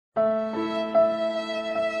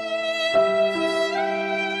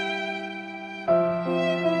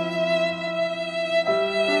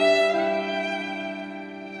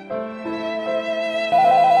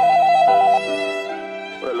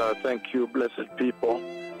blessed people.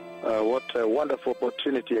 What a wonderful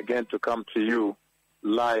opportunity again to come to you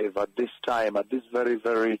live at this time, at this very,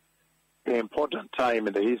 very important time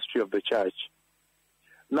in the history of the church.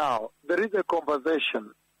 Now, there is a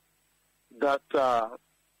conversation that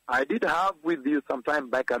I did have with you some time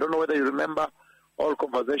back. I don't know whether you remember all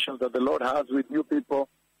conversations that the Lord has with you people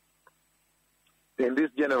in this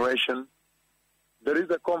generation. There is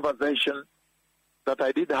a conversation that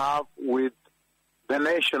I did have with the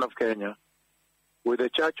nation of Kenya, with the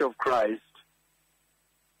Church of Christ,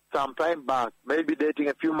 some time back, maybe dating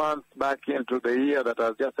a few months back into the year that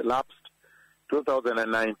has just elapsed,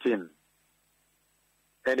 2019.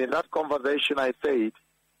 And in that conversation I said,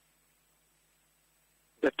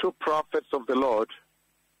 the two prophets of the Lord,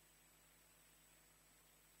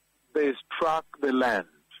 they struck the land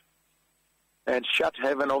and shut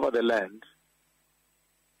heaven over the land.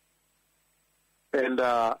 And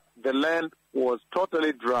the land was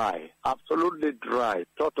totally dry, absolutely dry,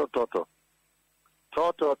 total.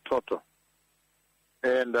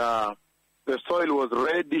 And the soil was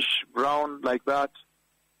reddish brown like that.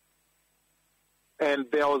 And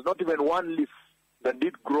there was not even one leaf that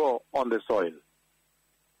did grow on the soil.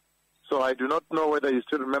 So I do not know whether you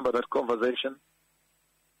still remember that conversation.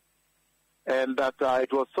 And that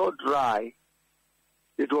it was so dry,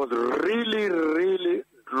 it was really, really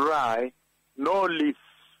dry, no leaf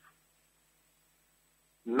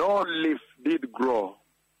did grow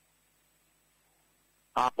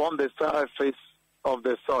upon the surface of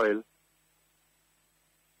the soil,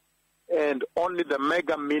 and only the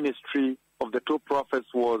mega ministry of the two prophets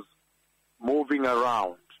was moving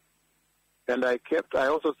around. And I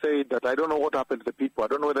also said that I don't know what happened to the people. I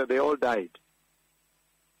don't know whether they all died.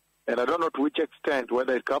 And I don't know to which extent,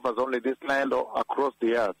 whether it covers only this land or across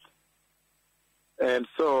the earth. And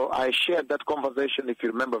so I shared that conversation, if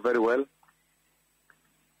you remember very well.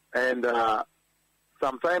 And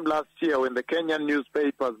sometime last year, when the Kenyan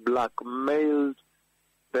newspapers blackmailed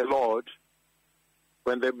the Lord,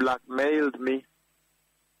 when they blackmailed me,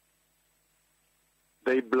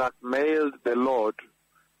 they blackmailed the Lord,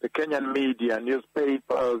 the Kenyan media,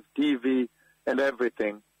 newspapers, TV, and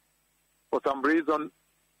everything. For some reason,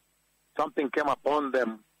 something came upon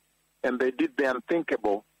them, and they did the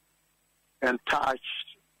unthinkable and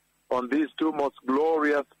touched on these two most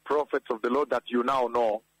glorious prophets of the Lord that you now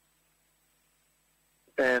know.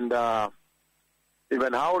 And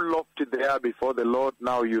even how lofty they are before the Lord,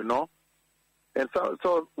 now you know. And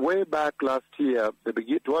so way back last year,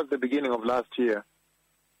 towards the beginning of last year,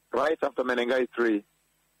 right after Menengai 3,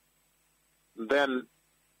 then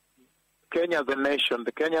Kenya as a nation,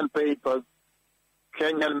 the Kenyan papers,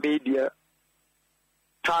 Kenyan media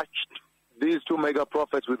touched these two mega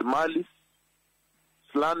prophets with malice,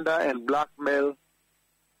 slander, and blackmail.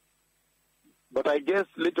 But I guess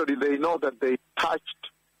literally they know that they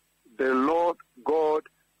touched the Lord God,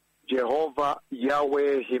 Jehovah,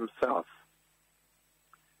 Yahweh himself.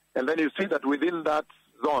 And then you see that within that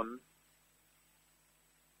zone,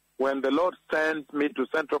 when the Lord sent me to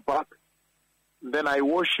Central Park, then I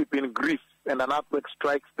worship in grief, and an earthquake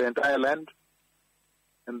strikes the entire land.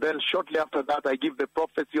 And then shortly after that, I give the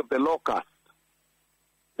prophecy of the locust,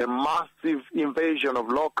 the massive invasion of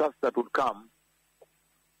locusts that would come.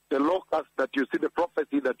 The locust that you see, the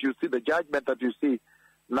prophecy that you see, the judgment that you see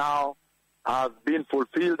now has been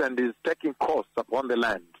fulfilled and is taking course upon the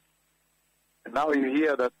land. And now you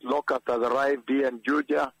hear that locust has arrived here in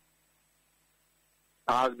Juja,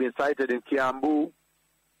 has been sighted in Kiambu,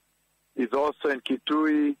 is also in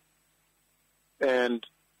Kitui, and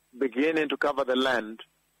beginning to cover the land.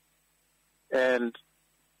 And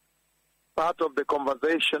part of the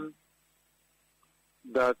conversation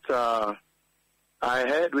that I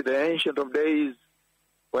had with the Ancient of Days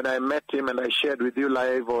when I met him and I shared with you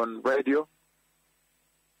live on radio,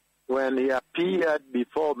 when he appeared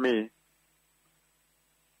before me,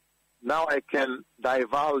 now I can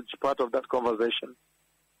divulge part of that conversation.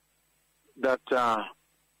 That,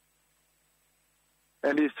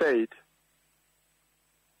 and he said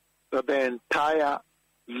that the entire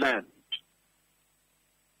land,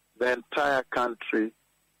 the entire country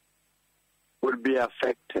will be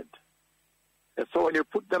affected. And so when you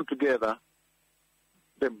put them together,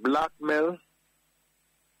 the blackmail,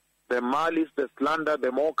 the malice, the slander,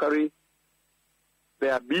 the mockery,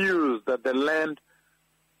 the abuse that the land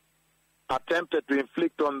attempted to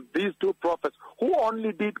inflict on these two prophets who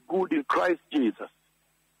only did good in Christ Jesus.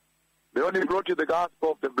 They only brought you the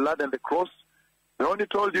gospel of the blood and the cross. They only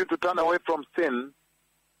told you to turn away from sin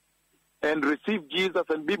and receive Jesus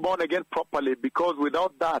and be born again properly, because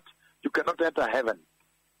without that, you cannot enter heaven.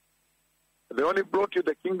 They only brought you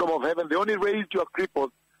the kingdom of heaven. They only raised your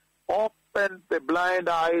cripples, opened open the blind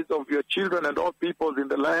eyes of your children and all peoples in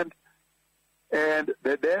the land, and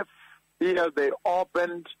the deaf ears they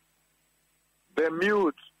opened, the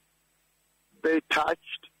mute they touched.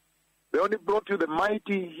 They only brought you the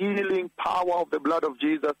mighty healing power of the blood of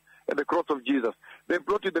Jesus and the cross of Jesus. They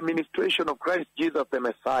brought you the ministration of Christ Jesus the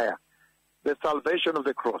Messiah, the salvation of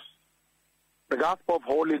the cross, the gospel of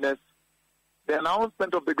holiness, the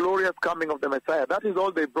announcement of the glorious coming of the Messiah. That is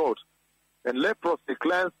all they brought. And leprosy,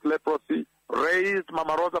 cleansed leprosy, raised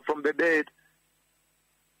Mama Rosa from the dead,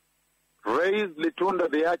 raised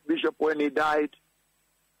Litunda the Archbishop when he died.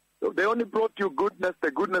 So they only brought you goodness,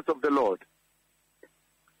 the goodness of the Lord.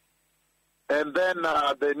 And then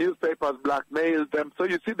the newspapers blackmailed them. So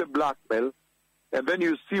you see the blackmail, and then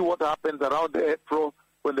you see what happens around April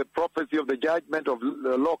when the prophecy of the judgment of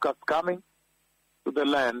the locusts coming to the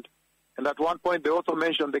land. And at one point they also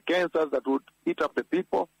mentioned the cancers that would eat up the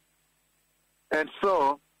people. And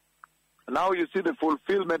so now you see the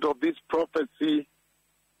fulfillment of this prophecy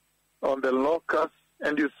on the locusts,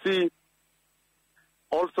 and you see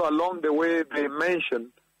also along the way they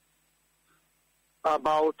mentioned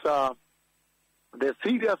about the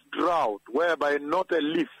serious drought whereby not a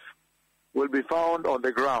leaf will be found on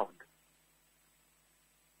the ground.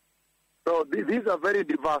 So these are very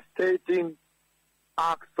devastating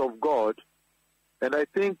acts of God, and I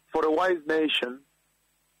think for a wise nation,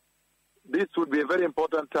 this would be a very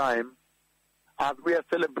important time as we are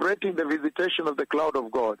celebrating the visitation of the cloud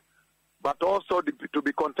of God, but also to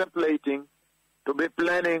be contemplating, to be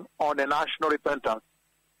planning on a national repentance.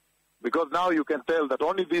 Because now you can tell that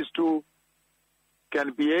only these two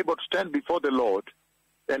can be able to stand before the Lord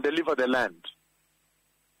and deliver the land.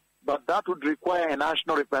 But that would require a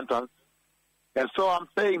national repentance. And so I'm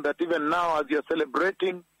saying that even now, as you're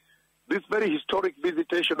celebrating this very historic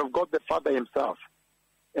visitation of God the Father himself,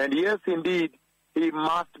 and yes, indeed, he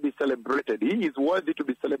must be celebrated. He is worthy to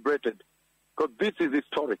be celebrated because this is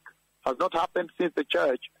historic. Has not happened since the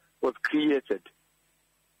church was created.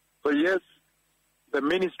 So yes, this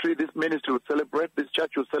ministry will celebrate, this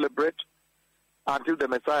church will celebrate until the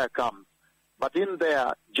Messiah comes. But in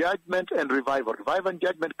their judgment and revival and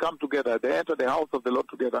judgment come together. They enter the house of the Lord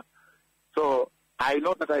together. So I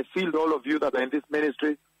know that I sealed all of you that are in this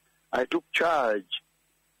ministry. I took charge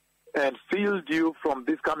and sealed you from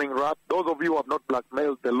this coming wrath. Those of you who have not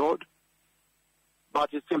blackmailed the Lord. But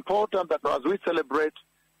it's important that as we celebrate,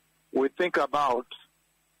 we think about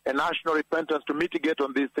a national repentance to mitigate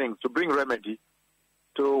on these things, to bring remedy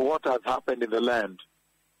to what has happened in the land.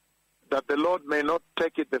 That the Lord may not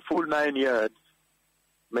take it the full 9 years,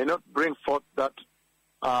 may not bring forth that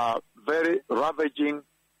very ravaging,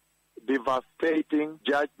 devastating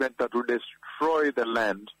judgment that will destroy the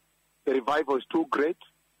land. The revival is too great.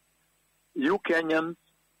 You Kenyans,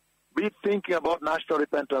 be thinking about national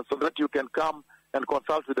repentance so that you can come and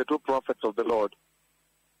consult with the two prophets of the Lord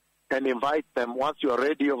and invite them. Once you are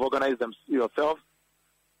ready, you've organized them yourself,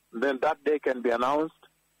 then that day can be announced,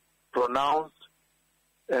 pronounced,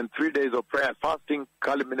 and 3 days of prayer and fasting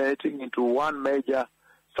culminating into one major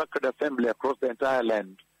sacred assembly across the entire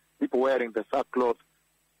land, people wearing the sackcloth,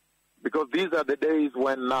 because these are the days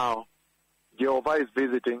when now Jehovah is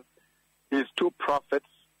visiting. His two prophets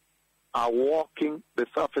are walking the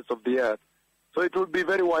surface of the earth. So it would be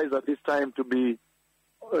very wise at this time to be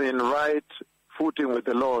in right footing with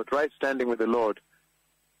the Lord, right standing with the Lord.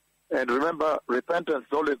 And remember, repentance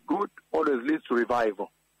is always good, always leads to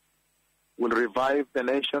revival. Will revive the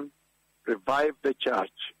nation, revive the church.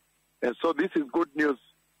 And so this is good news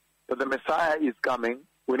that the Messiah is coming.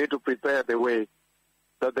 We need to prepare the way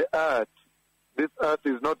that the earth, this earth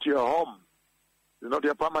is not your home. It's not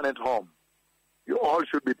your permanent home. You all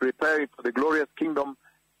should be preparing for the glorious kingdom,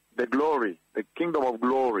 the glory, the kingdom of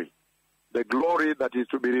glory, the glory that is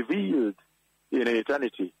to be revealed in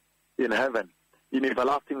eternity, in heaven, in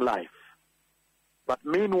everlasting life. But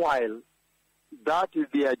meanwhile, that is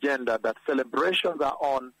the agenda, that celebrations are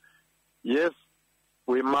on. Yes,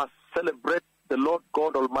 we must celebrate the Lord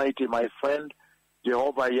God Almighty, my friend,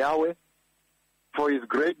 Jehovah Yahweh, for his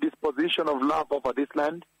great disposition of love over this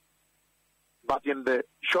land. But in the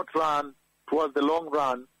short run, towards the long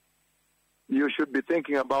run, you should be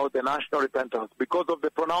thinking about the national repentance because of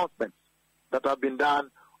the pronouncements that have been done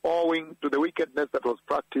owing to the wickedness that was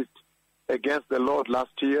practiced against the Lord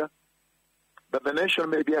last year, that the nation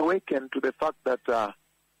may be awakened to the fact that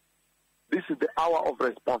this is the hour of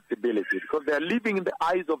responsibility because they are living in the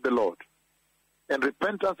eyes of the Lord. And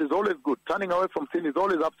repentance is always good. Turning away from sin is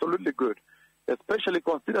always absolutely good, especially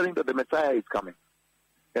considering that the Messiah is coming.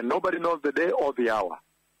 And nobody knows the day or the hour.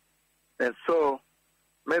 And so,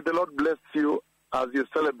 may the Lord bless you as you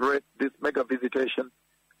celebrate this mega visitation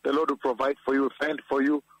The Lord will provide for you, fend for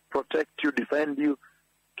you, protect you, defend you,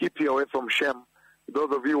 keep you away from shame.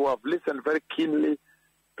 Those of you who have listened very keenly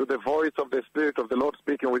to the voice of the Spirit of the Lord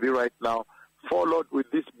speaking with you right now, followed with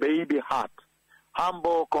this baby heart,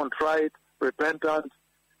 humble, contrite, repentant,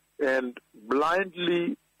 and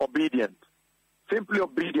blindly obedient. Simply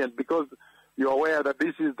obedient because you're aware that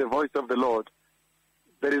this is the voice of the Lord.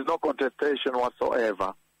 There is no contestation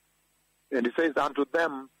whatsoever. And he says, unto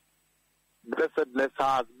them, blessedness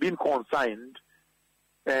has been consigned,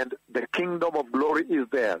 and the kingdom of glory is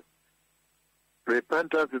theirs.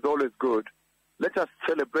 Repentance is always good. Let us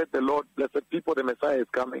celebrate the Lord. Blessed people, the Messiah is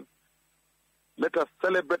coming. Let us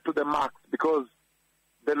celebrate to the max, because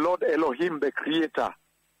the Lord Elohim, the Creator,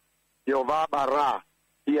 Yehovah Bara,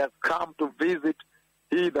 he has come to visit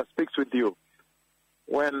he that speaks with you.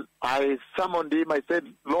 When I summoned him, I said,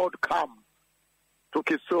 Lord, come to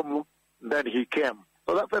Kisumu. Then he came.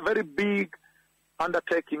 So that's a very big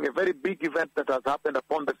undertaking, a very big event that has happened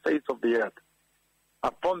upon the face of the earth,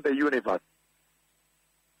 upon the universe.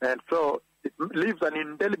 And so it leaves an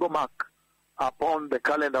indelible mark upon the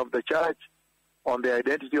calendar of the church, on the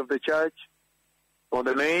identity of the church, on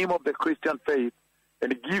the name of the Christian faith,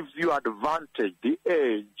 and it gives you advantage, the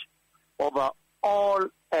edge over all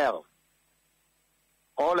else.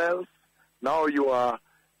 All else, now you are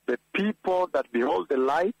the people that behold the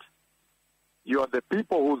light. You are the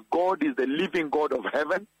people whose God is the living God of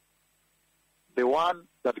heaven, the one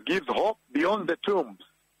that gives hope beyond the tombs,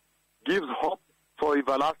 gives hope for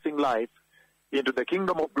everlasting life into the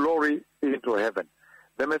kingdom of glory, into heaven.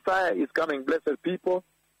 The Messiah is coming, blessed people.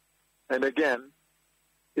 And again,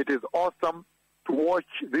 it is awesome to watch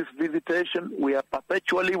this visitation. We have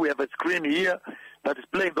a screen here that is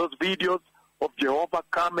playing those videos of Jehovah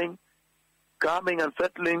coming and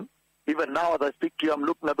settling. Even now, as I speak to you, I'm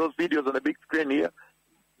looking at those videos on the big screen here.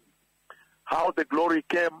 How the glory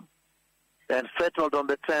came and settled on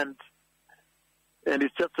the tent. And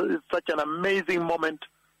it's such an amazing moment.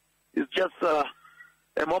 It's just a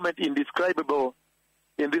moment indescribable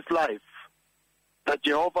in this life, that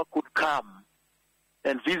Jehovah could come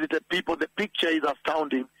and visit the people. The picture is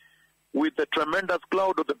astounding, with the tremendous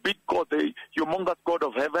cloud of the big God, the humongous God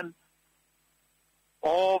of heaven,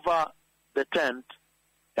 over the tent.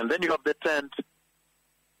 And then you have the tent.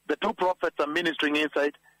 The two prophets are ministering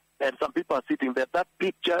inside, and some people are sitting there. That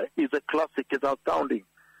picture is a classic. It's astounding.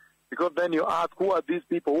 Because then you ask, who are these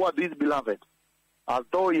people? Who are these beloved? As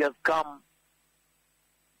though he has come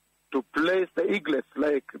to place the eaglets,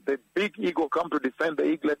 like the big eagle come to defend the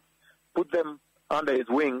eaglets, put them under his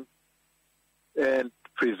wing, and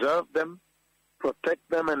preserve them, protect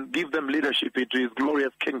them, and give them leadership into his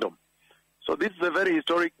glorious kingdom. So this is a very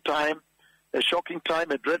historic time, a shocking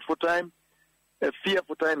time, a dreadful time, a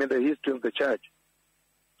fearful time in the history of the church.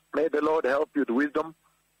 May the Lord help you with wisdom,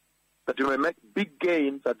 that you may make big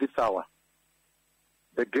gains at this hour.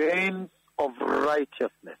 The gains of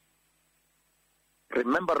righteousness.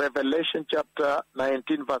 Remember Revelation chapter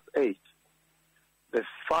 19, verse 8. The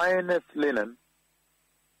finest linen,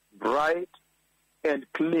 bright and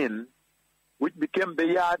clean, which became the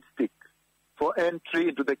yardstick for entry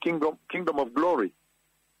into the kingdom of glory.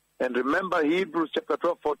 And remember Hebrews chapter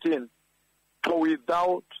 12, 14. For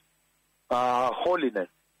without holiness,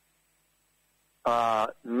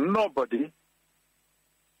 nobody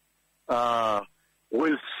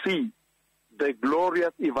will see the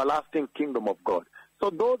glorious everlasting kingdom of God. So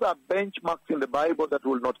those are benchmarks in the Bible that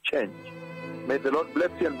will not change. May the Lord bless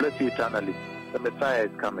you and bless you eternally. The Messiah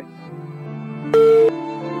is coming.